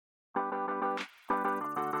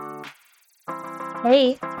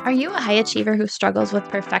Hey, are you a high achiever who struggles with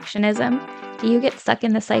perfectionism? Do you get stuck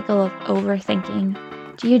in the cycle of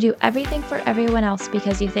overthinking? Do you do everything for everyone else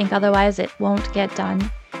because you think otherwise it won't get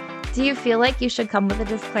done? Do you feel like you should come with a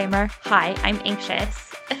disclaimer? Hi, I'm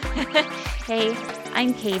anxious. Hey,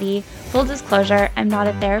 I'm Katie. Full disclosure, I'm not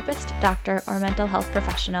a therapist, doctor, or mental health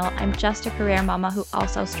professional. I'm just a career mama who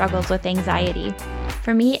also struggles with anxiety.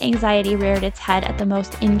 For me, anxiety reared its head at the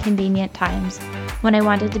most inconvenient times, when I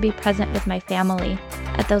wanted to be present with my family,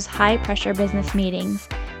 at those high pressure business meetings,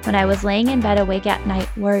 when I was laying in bed awake at night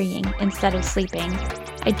worrying instead of sleeping.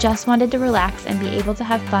 I just wanted to relax and be able to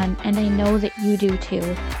have fun, and I know that you do too.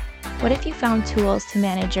 What if you found tools to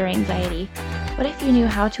manage your anxiety? What if you knew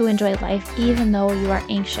how to enjoy life even though you are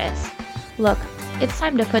anxious? Look, it's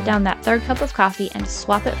time to put down that third cup of coffee and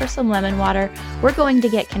swap it for some lemon water. We're going to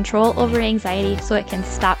get control over anxiety so it can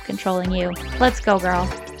stop controlling you. Let's go, girl.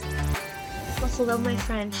 Well, hello, my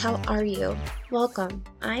friend. How are you? Welcome.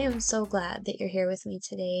 I am so glad that you're here with me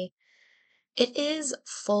today. It is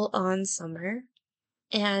full on summer,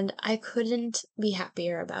 and I couldn't be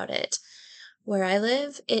happier about it. Where I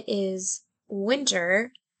live, it is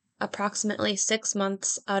winter, approximately 6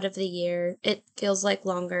 months out of the year. It feels like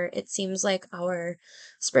longer. It seems like our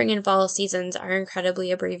spring and fall seasons are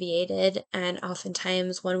incredibly abbreviated, and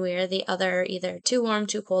oftentimes one way or the other, either too warm,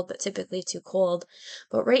 too cold, but typically too cold.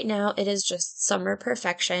 But right now, it is just summer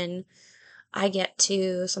perfection. I get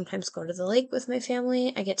to sometimes go to the lake with my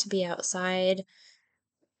family. I get to be outside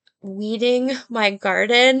weeding my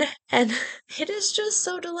garden, and it is just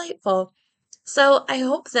so delightful. So I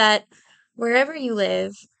hope that wherever you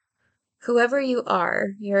live, whoever you are,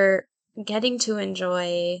 you're getting to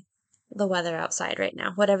enjoy the weather outside right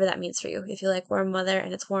now, whatever that means for you. If you like warm weather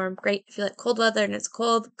and it's warm, great. If you like cold weather and it's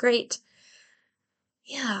cold, great.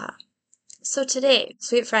 Yeah. So today,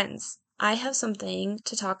 sweet friends, I have something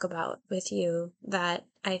to talk about with you that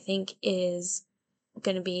I think is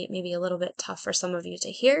going to be maybe a little bit tough for some of you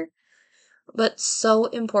to hear, but so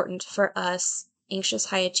important for us anxious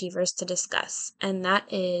high achievers to discuss. And that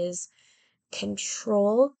is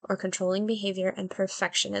control or controlling behavior and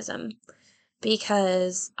perfectionism.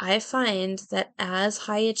 Because I find that as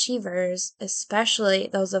high achievers, especially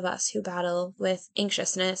those of us who battle with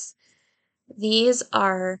anxiousness, these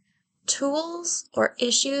are tools or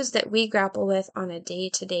issues that we grapple with on a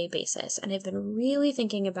day-to-day basis. And I've been really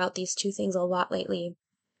thinking about these two things a lot lately.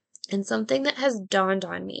 And something that has dawned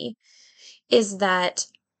on me is that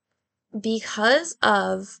because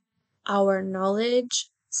of our knowledge,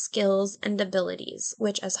 skills, and abilities,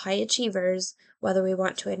 which as high achievers, whether we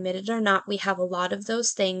want to admit it or not, we have a lot of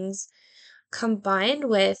those things, combined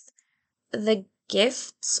with the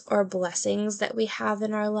gifts or blessings that we have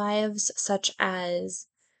in our lives, such as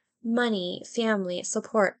money, family,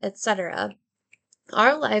 support, etc.,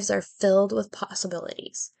 our lives are filled with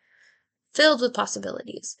possibilities. Filled with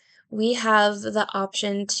possibilities. We have the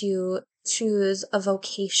option to choose a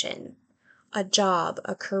vocation, a job,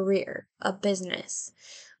 a career, a business.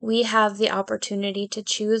 We have the opportunity to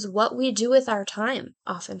choose what we do with our time,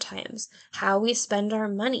 oftentimes, how we spend our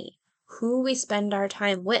money, who we spend our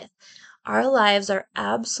time with. Our lives are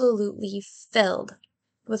absolutely filled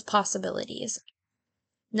with possibilities.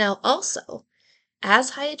 Now, also,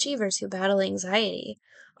 as high achievers who battle anxiety,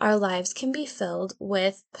 our lives can be filled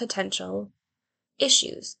with potential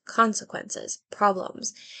issues, consequences,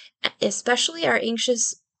 problems. Especially our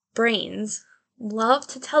anxious brains love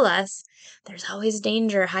to tell us there's always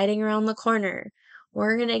danger hiding around the corner.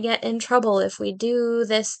 We're going to get in trouble if we do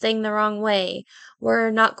this thing the wrong way. We're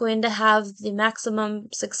not going to have the maximum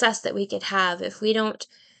success that we could have if we don't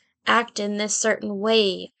act in this certain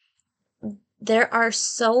way. There are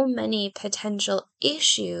so many potential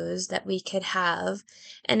issues that we could have,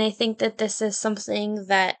 and I think that this is something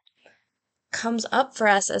that comes up for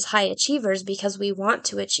us as high achievers because we want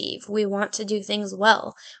to achieve. We want to do things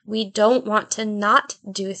well. We don't want to not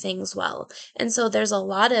do things well. And so there's a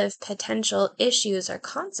lot of potential issues or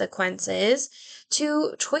consequences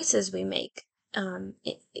to choices we make.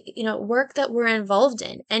 Work that we're involved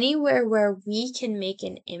in, anywhere where we can make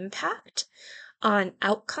an impact on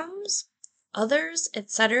outcomes, others,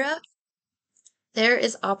 etc., there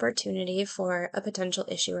is opportunity for a potential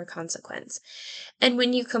issue or consequence. And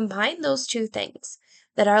when you combine those two things,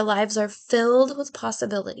 that our lives are filled with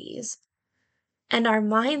possibilities, and our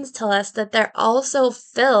minds tell us that they're also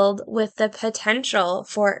filled with the potential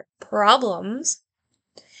for problems,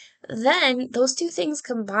 then those two things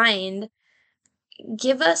combined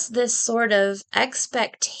give us this sort of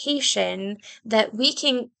expectation that we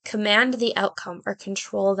can command the outcome or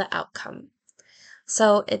control the outcome.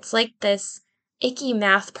 So it's like this icky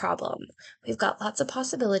math problem. We've got lots of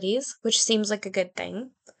possibilities, which seems like a good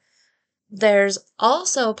thing. There's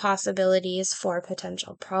also possibilities for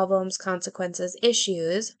potential problems, consequences,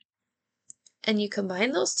 issues. And you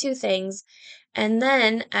combine those two things, and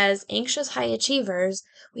then as anxious high achievers,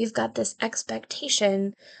 we've got this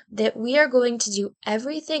expectation that we are going to do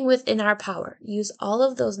everything within our power, use all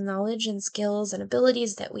of those knowledge and skills and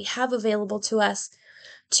abilities that we have available to us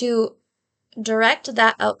to direct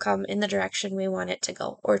that outcome in the direction we want it to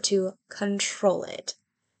go, or to control it.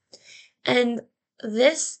 And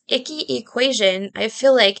this icky equation, I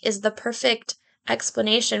feel like, is the perfect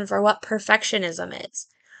explanation for what perfectionism is.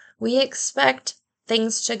 We expect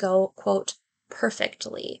things to go, quote,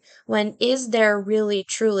 perfectly, when is there really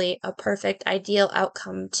truly a perfect ideal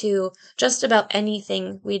outcome to just about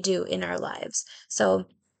anything we do in our lives? So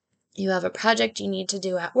you have a project you need to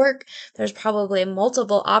do at work, there's probably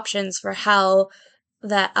multiple options for how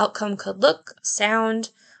that outcome could look,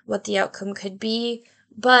 sound, what the outcome could be,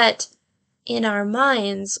 but in our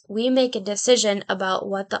minds, we make a decision about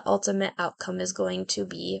what the ultimate outcome is going to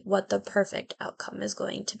be, what the perfect outcome is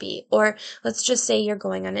going to be. Or let's just say you're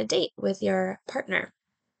going on a date with your partner,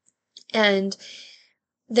 and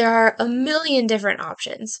there are a million different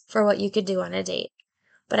options for what you could do on a date.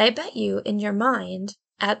 But I bet you in your mind,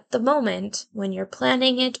 at the moment when you're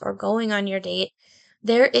planning it or going on your date,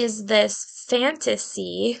 there is this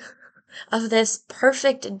fantasy of this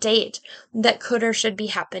perfect date that could or should be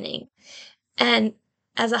happening. And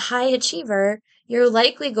as a high achiever, you're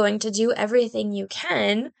likely going to do everything you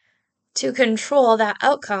can to control that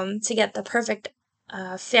outcome to get the perfect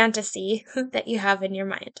fantasy that you have in your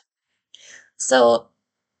mind. So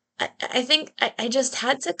I think I just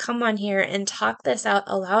had to come on here and talk this out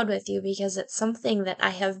aloud with you because it's something that I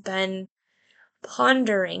have been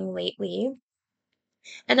pondering lately.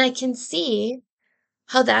 And I can see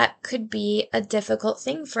how that could be a difficult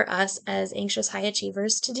thing for us as anxious high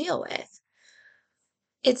achievers to deal with.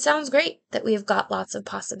 It sounds great that we've got lots of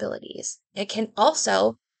possibilities. It can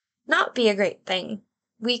also not be a great thing.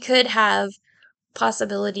 We could have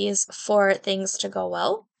possibilities for things to go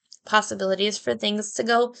well, possibilities for things to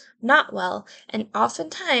go not well. And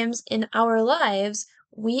oftentimes in our lives,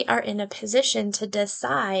 we are in a position to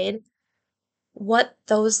decide what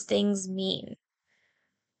those things mean.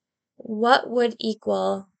 What would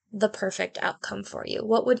equal the perfect outcome for you?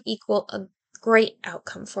 What would equal a great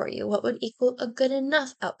outcome for you? What would equal a good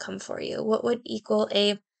enough outcome for you? What would equal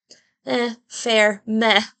a fair,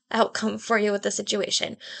 meh outcome for you with the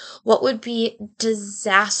situation? What would be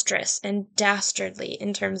disastrous and dastardly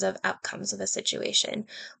in terms of outcomes of a situation?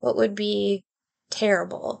 What would be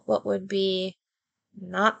terrible? What would be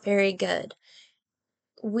not very good?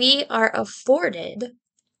 We are afforded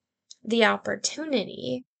the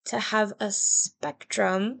opportunity to have a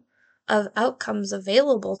spectrum of outcomes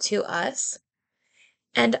available to us.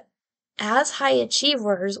 And as high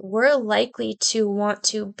achievers, we're likely to want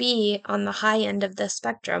to be on the high end of the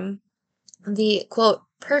spectrum, the quote,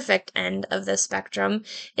 perfect end of the spectrum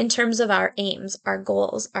in terms of our aims, our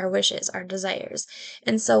goals, our wishes, our desires.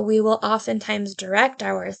 And so we will oftentimes direct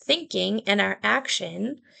our thinking and our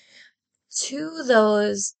action to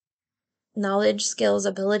those knowledge, skills,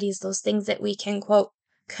 abilities, those things that we can, quote,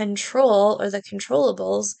 control or the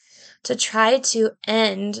controllables to try to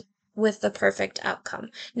end with the perfect outcome.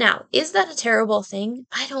 Now, is that a terrible thing?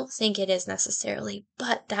 I don't think it is necessarily.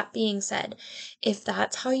 But that being said, if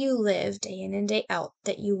that's how you live day in and day out,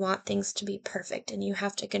 that you want things to be perfect and you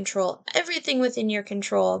have to control everything within your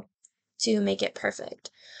control to make it perfect,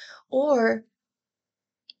 or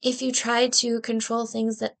if you try to control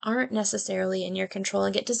things that aren't necessarily in your control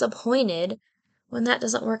and get disappointed when that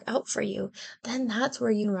doesn't work out for you, then that's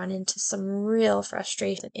where you run into some real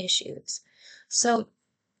frustration issues. So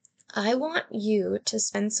I want you to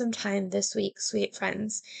spend some time this week, sweet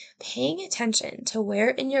friends, paying attention to where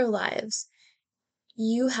in your lives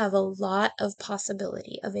you have a lot of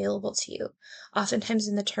possibility available to you, oftentimes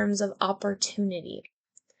in the terms of opportunity.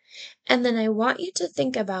 And then I want you to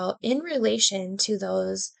think about, in relation to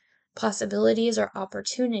those possibilities or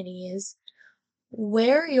opportunities,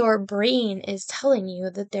 where your brain is telling you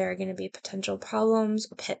that there are going to be potential problems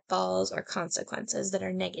or pitfalls or consequences that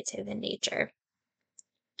are negative in nature.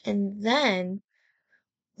 And then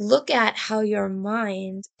look at how your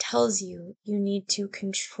mind tells you you need to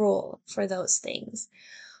control for those things.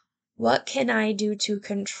 What can I do to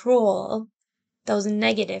control those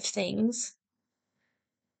negative things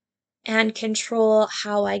and control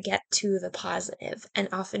how I get to the positive,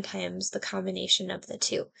 and oftentimes the combination of the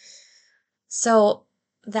two? So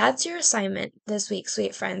that's your assignment this week,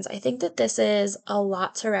 sweet friends. I think that this is a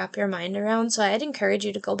lot to wrap your mind around, so I'd encourage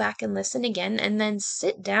you to go back and listen again and then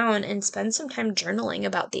sit down and spend some time journaling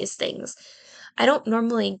about these things. I don't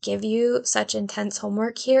normally give you such intense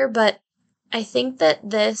homework here, but I think that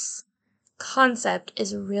this concept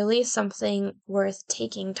is really something worth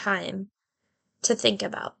taking time to think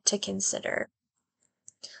about, to consider.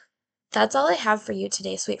 That's all I have for you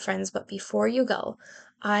today, sweet friends. But before you go,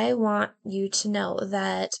 I want you to know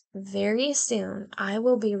that very soon I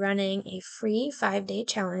will be running a free 5-day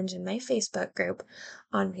challenge in my Facebook group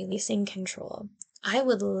on releasing control. I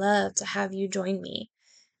would love to have you join me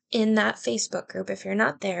in that Facebook group. If you're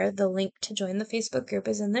not there, the link to join the Facebook group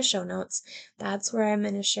is in the show notes. That's where I'm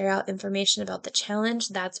going to share out information about the challenge.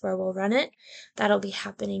 That's where we'll run it. That'll be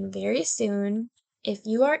happening very soon. If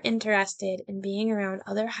you are interested in being around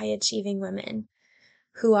other high-achieving women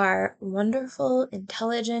who are wonderful,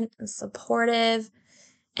 intelligent, and supportive,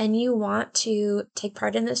 and you want to take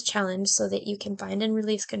part in this challenge so that you can find and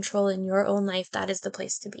release control in your own life, that is the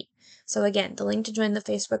place to be. So again, the link to join the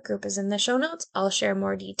Facebook group is in the show notes. I'll share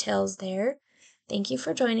more details there. Thank you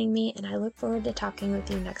for joining me, and I look forward to talking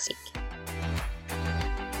with you next week.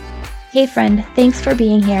 Hey friend, thanks for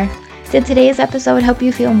being here. Did today's episode help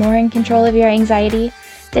you feel more in control of your anxiety?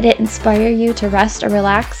 Did it inspire you to rest or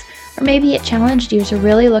relax? Or maybe it challenged you to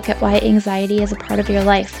really look at why anxiety is a part of your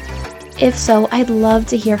life? If so, I'd love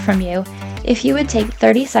to hear from you. If you would take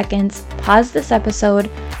 30 seconds, pause this episode,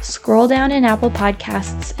 scroll down in Apple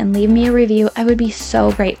Podcasts, and leave me a review, I would be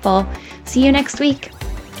so grateful. See you next week.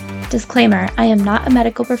 Disclaimer, I am not a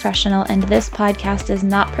medical professional, and this podcast is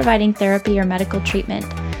not providing therapy or medical treatment.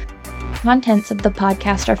 Contents of the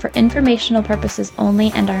podcast are for informational purposes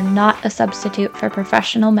only and are not a substitute for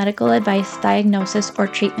professional medical advice, diagnosis, or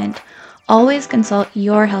treatment. Always consult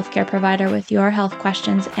your healthcare provider with your health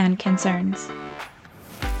questions and concerns.